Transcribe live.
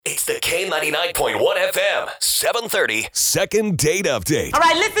K99.1 FM, 730. Second date update. All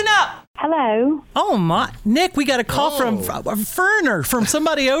right, listen up. Hello. Oh, my. Nick, we got a call from Ferner, from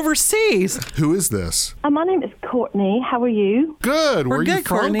somebody overseas. Who is this? My name is Courtney. How are you? Good. Where We're are you good,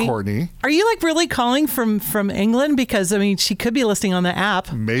 from, Courtney? Are you like really calling from England? Because, I mean, she could be listening on the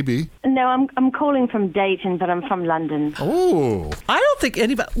app. Maybe. No, I'm calling from Dayton, but I'm from London. Oh. I don't think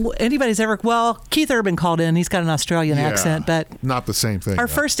anybody's ever... Well, Keith Urban called in. He's got an Australian accent, but... Not the same thing. Our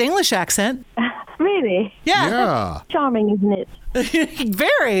first English accent. Really? Yeah. Charming, isn't it?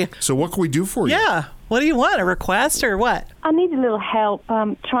 Very. So what can we do for you? Yeah. What do you want? A request or what? I need a little help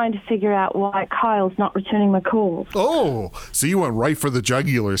trying to figure out why Kyle's not returning my calls. Oh, so you went right for the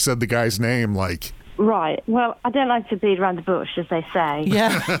jugular, said the guy's name like... Right. Well, I don't like to beat around the bush, as they say.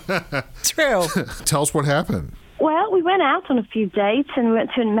 Yeah. True. Tell us what happened. Well, we went out on a few dates, and we went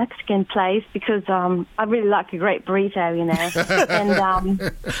to a Mexican place because I really like a great burrito, you know.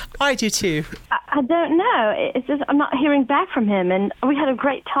 And I do too. I don't know. It's just I'm not hearing back from him, and we had a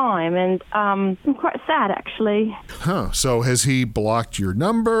great time, and I'm quite sad, actually. Huh. So has he blocked your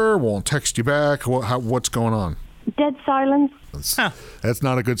number? Won't text you back? What's going on? Dead silence. That's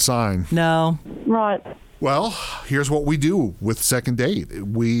not a good sign. No. Right. Well, here's what we do with Second Date.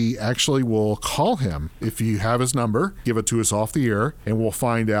 We actually will call him. If you have his number, give it to us off the air, and we'll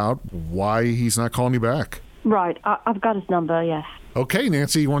find out why he's not calling you back. Right. I've got his number, yes. Okay,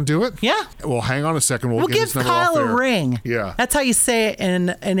 Nancy, you want to do it? Yeah. Well, hang on a second. We'll get give his number Kyle off the a air. ring. Yeah. That's how you say it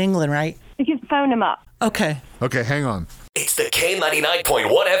in England, right? You can phone him up. Okay. Okay, hang on. It's the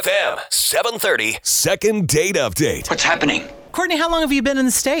K99.1 FM, 730. Second date update. What's happening? Courtney, how long have you been in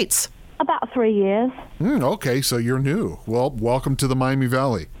the States? About 3 years. Okay, so you're new. Well, welcome to the Miami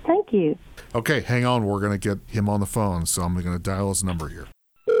Valley. Thank you. Okay, hang on. We're going to get him on the phone, so I'm going to dial his number here.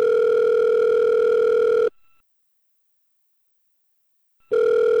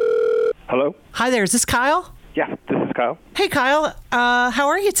 Hello? Hi there. Is this Kyle? Yeah, this is Kyle. Hey, Kyle. How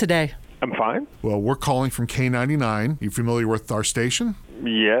are you today? I'm fine. Well, we're calling from K99. You familiar with our station?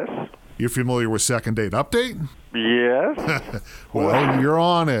 Yes. You're familiar with Second Date Update? Yes. Well, you're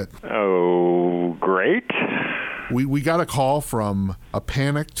on it. Oh, great. We got a call from a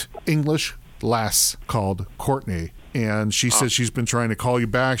panicked English lass called Courtney, and she said she's been trying to call you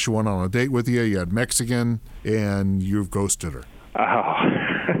back. She went on a date with you. You had Mexican, and you've ghosted her. Oh,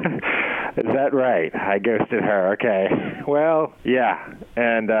 is that right? I ghosted her. Okay. Well, yeah.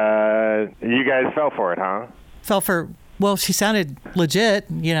 And you guys fell for it, huh? Fell for... Well, she sounded legit,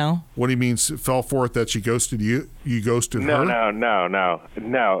 you know. What do you mean fell for it that she ghosted you? You ghosted her? No.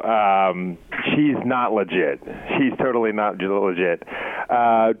 She's not legit. She's totally not legit.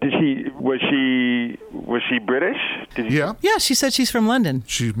 Was she British? Yeah. Yeah, she said she's from London.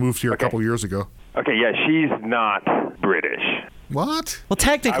 She moved here a couple years ago. Okay, yeah, she's not British. What? Well,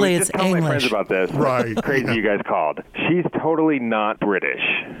 technically, I was it's just telling my English. friends about this. Right. Crazy you guys called. She's totally not British.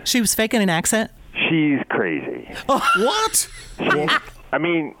 She was faking an accent? She's crazy. What? I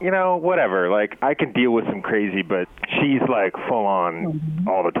mean, you know, whatever. Like, I can deal with some crazy, but she's like full on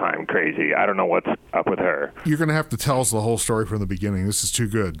all the time crazy. I don't know what's up with her. You're going to have to tell us the whole story from the beginning. This is too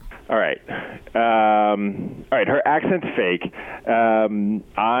good. All right. Her accent's fake.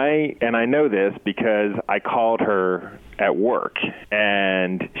 I know this because I called her at work,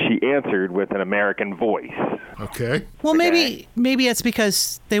 and she answered with an American voice. Okay. Well, maybe it's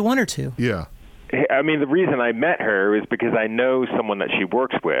because they want her to. Yeah. I mean, the reason I met her is because I know someone that she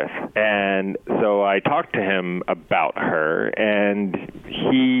works with, and so I talked to him about her, and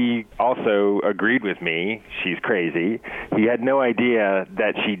he also agreed with me. She's crazy. He had no idea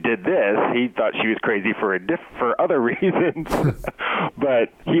that she did this. He thought she was crazy for other reasons, but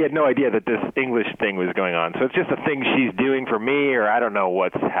he had no idea that this English thing was going on. So it's just a thing she's doing for me, or I don't know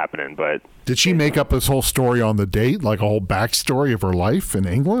what's happening. But did she make up this whole story on the date, like a whole backstory of her life in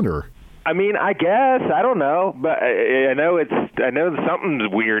England, or? I mean, I guess I don't know, but I know something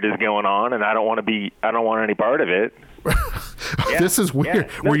weird is going on, and I don't want any part of it. Yeah, this is weird.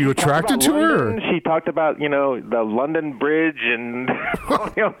 Yeah. Were you attracted to her? She talked about, the London Bridge and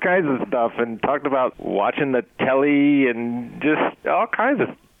all kinds of stuff, and talked about watching the telly and just all kinds of,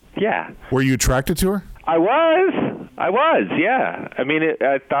 yeah. Were you attracted to her? I was, yeah. I mean,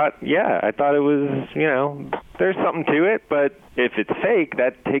 I thought it was, there's something to it, but if it's fake,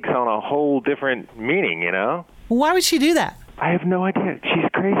 that takes on a whole different meaning, Why would she do that? I have no idea. She's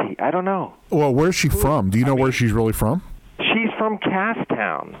crazy. I don't know. Well, where's she from? Do you know where she's really from? She's from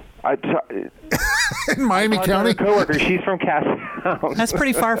Casstown. In Miami County? Coworker, she's from Casstown. That's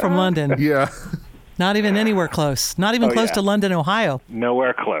pretty far from London. Yeah. Not even anywhere close. Not even close to London, Ohio.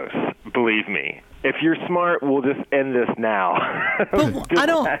 Nowhere close. Believe me. If you're smart, we'll just end this now. But Just I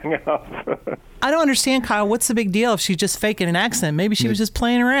don't- hang up. I don't understand, Kyle. What's the big deal if she's just faking an accent? Maybe she was just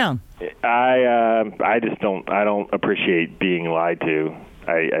playing around. I just don't. I don't appreciate being lied to.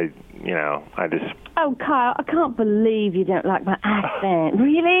 I just. Oh, Kyle, I can't believe you don't like my accent.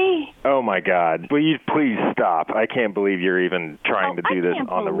 Really? Oh my God! Will you please stop? I can't believe you're even trying to do this on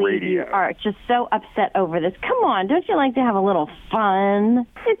the I can't believe radio. you are just so upset over this. Come on, don't you like to have a little fun?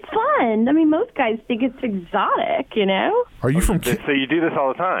 It's fun. I mean, most guys think it's exotic, you know? Are you from? So you do this all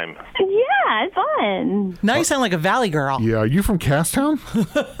the time? Yeah, it's fun. Now you sound like a Valley girl. Yeah, are you from Castown?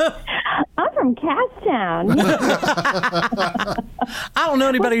 I'm from Castown. I don't know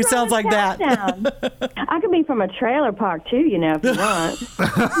anybody who What's wrong sounds like with that. Castown? I could be from a trailer park too, you know, if you want.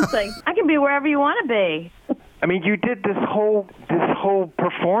 It's like, I can be wherever you want to be. I mean, you did this whole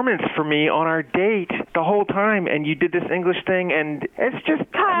performance for me on our date the whole time, and you did this English thing, and it's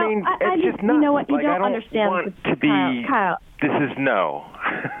just. Kyle, I mean, I it's just, just nuts. you know what? You Like, don't I don't understand. want to be. Kyle, This is no.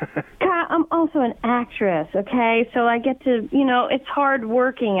 Kyle, I'm also an actress, okay? So I get to, you know, it's hard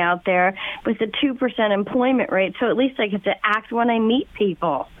working out there with the 2% employment rate, so at least I get to act when I meet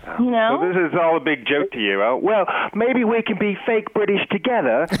people, you know? So this is all a big joke to you. Well, maybe we can be fake British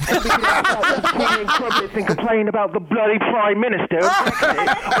together, and we can have crumpets and complain about the bloody Prime Minister. What do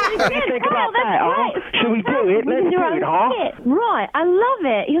you think about that, huh? Should we do it? Let's do it, huh? Right, I love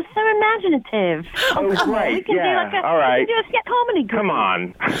it. You're so imaginative. Oh, come on. great, We can do yeah, like a, all right. We can do a sketch comedy group. Come on.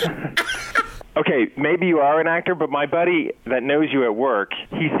 Okay, maybe you are an actor, but my buddy that knows you at work,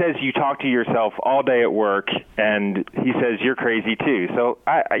 he says you talk to yourself all day at work, and he says you're crazy too. So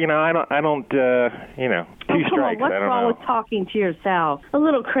I don't, two Oh, come strikes. on, what's I don't wrong know. with talking to yourself? A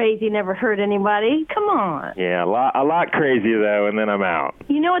little crazy never hurt anybody. Come on. Yeah, a lot crazy though, and then I'm out.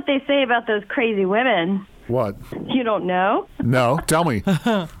 You know what they say about those crazy women? What? You don't know? No, tell me.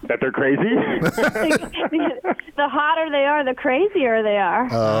 That they're crazy? The hotter they are, the crazier they are.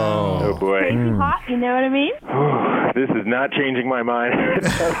 Oh boy, Crazy hot, you know what I mean? this is not changing my mind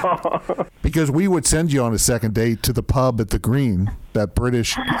at all. Because we would send you on a second date to the pub at the Green. That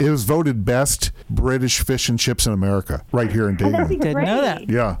British, it was voted best British fish and chips in America, right here in That'd be Dayton. Didn't great. know that.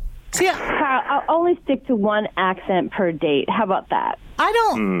 Yeah. See, Kyle, I'll only stick to one accent per date. How about that? I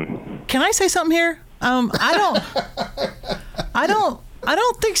don't. Can I say something here? I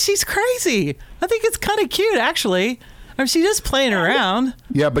don't think she's crazy. I think it's kind of cute, actually. I mean, she's just playing around.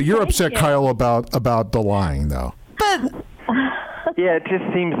 Yeah, but you're upset, you. Kyle, about the lying, though. But Yeah, it just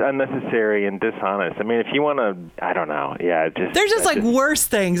seems unnecessary and dishonest. I mean, if you want to, I don't know. Yeah, it just there's just that like worse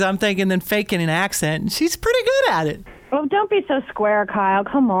things, I'm thinking, than faking an accent. And she's pretty good at it. Well, don't be so square, Kyle.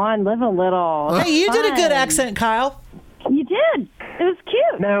 Come on, live a little. Hey, you did a good Fun. accent, Kyle. You did. It was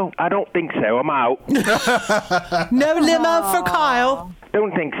cute. No, I don't think so. I'm out. No limo for Kyle.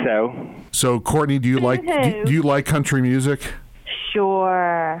 Don't think so. So, Courtney, do you like country music?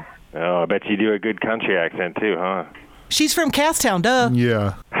 Sure. Oh, I bet you do a good country accent too, huh? She's from Castown, duh.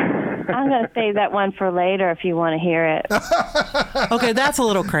 Yeah. I'm going to save that one for later if you want to hear it. Okay, that's a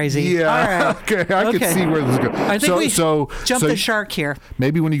little crazy. Yeah. All right. Okay, I can see where this is going. I think we jumped so the shark here.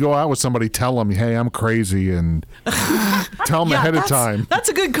 Maybe when you go out with somebody, tell them, "Hey, I'm crazy," and tell them ahead of time. That's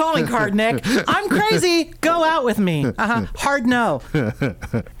a good calling card, Nick. I'm crazy. Go out with me. Hard no. I'm sure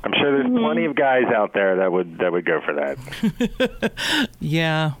there's plenty of guys out there that would go for that.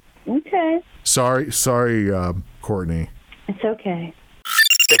 Yeah. Okay. Sorry, Courtney. It's okay.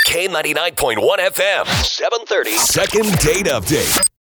 The K99.1 FM, 730. Second date update.